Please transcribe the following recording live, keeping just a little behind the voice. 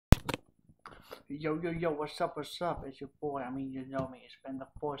Yo, what's up, It's your boy, you know me, it's been the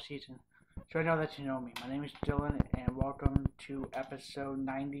 4th season, so I know that you know me. My name is Dylan, and welcome to episode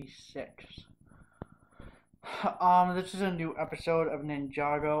 96. This is a new episode of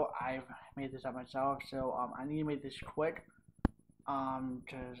Ninjago. I've made this up myself, so, I need to make this quick,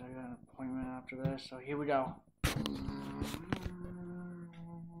 because I got an appointment after this, so here we go.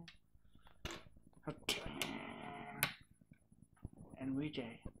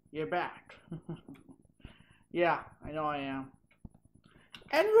 Enrique, you're back. Yeah, I know I am.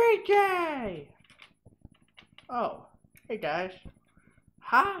 Enrique! Oh, hey guys.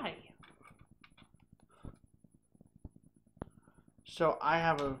 Hi! So I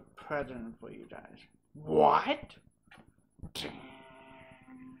have a present for you guys. What?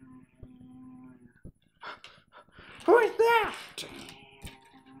 Who is that?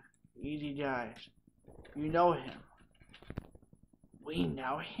 Easy guys. You know him. We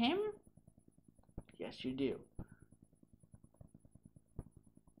know him? Yes, you do.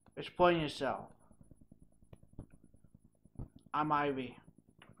 Explain yourself. I'm Ivy.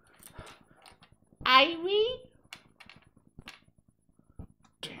 Ivy?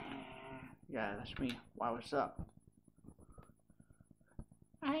 Yeah, that's me. Why, what's up?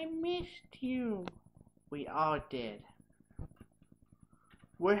 I missed you. We all did.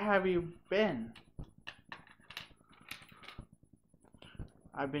 Where have you been?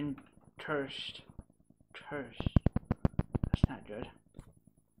 I've been cursed. That's not good.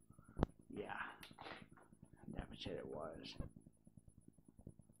 Yeah. Never said it was.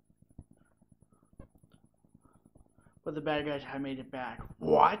 But the bad guys have made it back.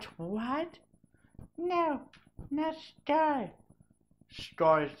 What? What? No, not Scar.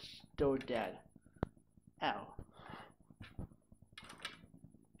 Scar is still dead. Oh.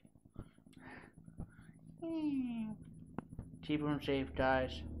 Keep him safe,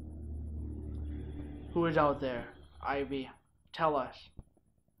 guys. Who is out there? Ivy, tell us.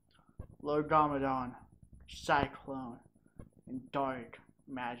 Lord Garmadon, Cyclone and Dark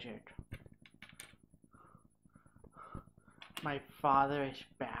Magic. My father is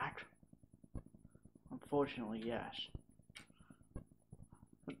back? Unfortunately, yes.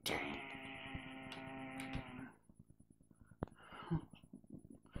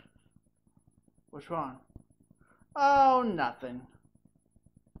 What's wrong? Oh, nothing.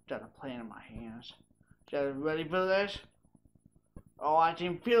 Got a plan in my hands. You guys ready for this? Oh, I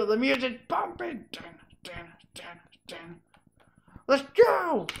can feel the music pumping. Let's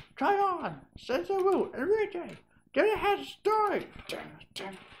go! Try on! Cesaro, Enrique, get a head start!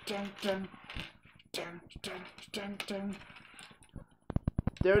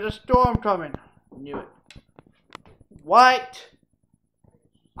 There's a storm coming. Knew it. What?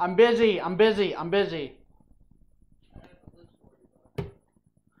 I'm busy.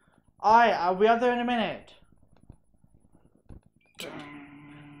 Alright, I'll be out there in a minute.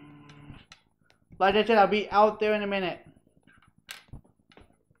 Like I said, I'll be out there in a minute.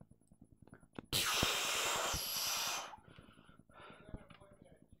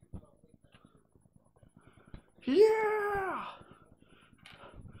 Yeah!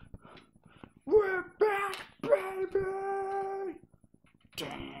 We're back, baby!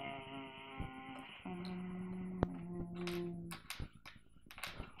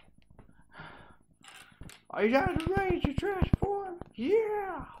 Are you guys ready to transform?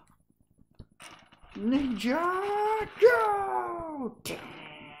 Yeah! Ninjago!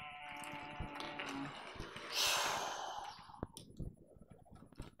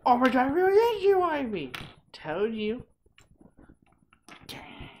 Oh my god, it really is you, Ivy! Told you.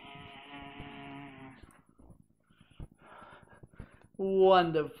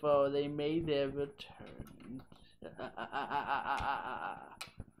 Wonderful, they made their return.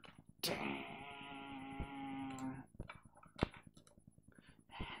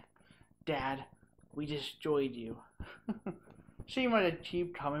 Dad, we destroyed you. Seem like to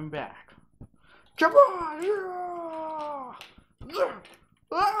keep coming back. Come on!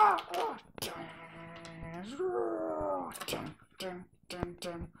 Oh!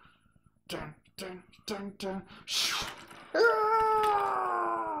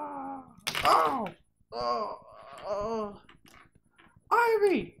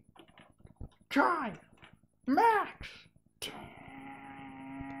 Ivy! Try! Max!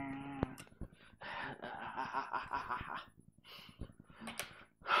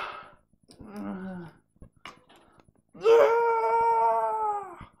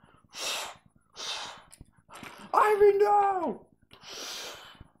 Ivy, no!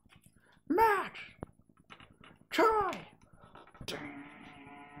 Max! Try!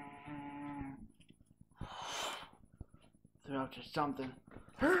 Throw out to something.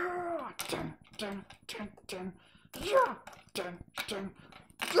 dun, dun, dun, yeah, dun, dun,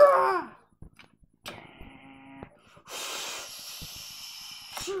 yeah.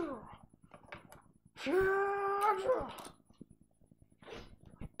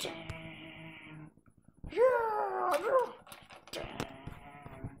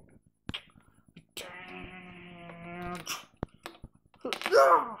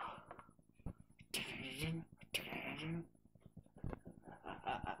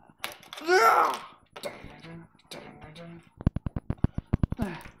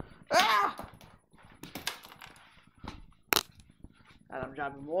 And I'm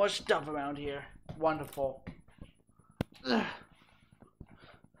dropping more stuff around here. Wonderful.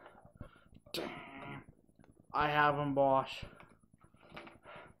 I have him, boss.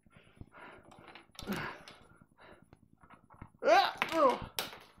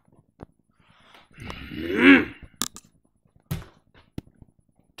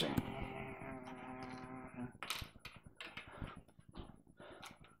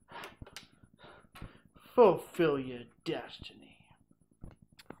 Fulfill your destiny.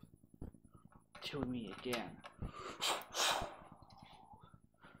 Till we meet again.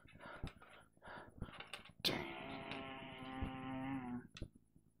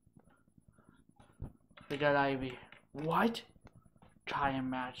 We got Ivy. What? Kai and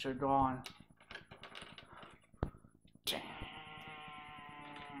Max are gone.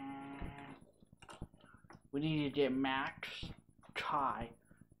 We need to get Max, Kai,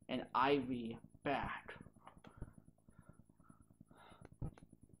 and Ivy back.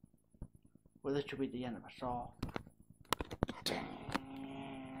 Well, this should be the end of us all.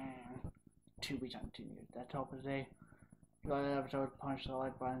 To be continued. That's all for today. If you like that episode, punch the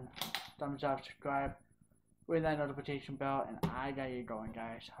like button, thumbs up, subscribe, ring that notification bell, and I got you going,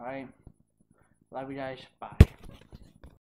 guys. Alright? Love you guys. Bye.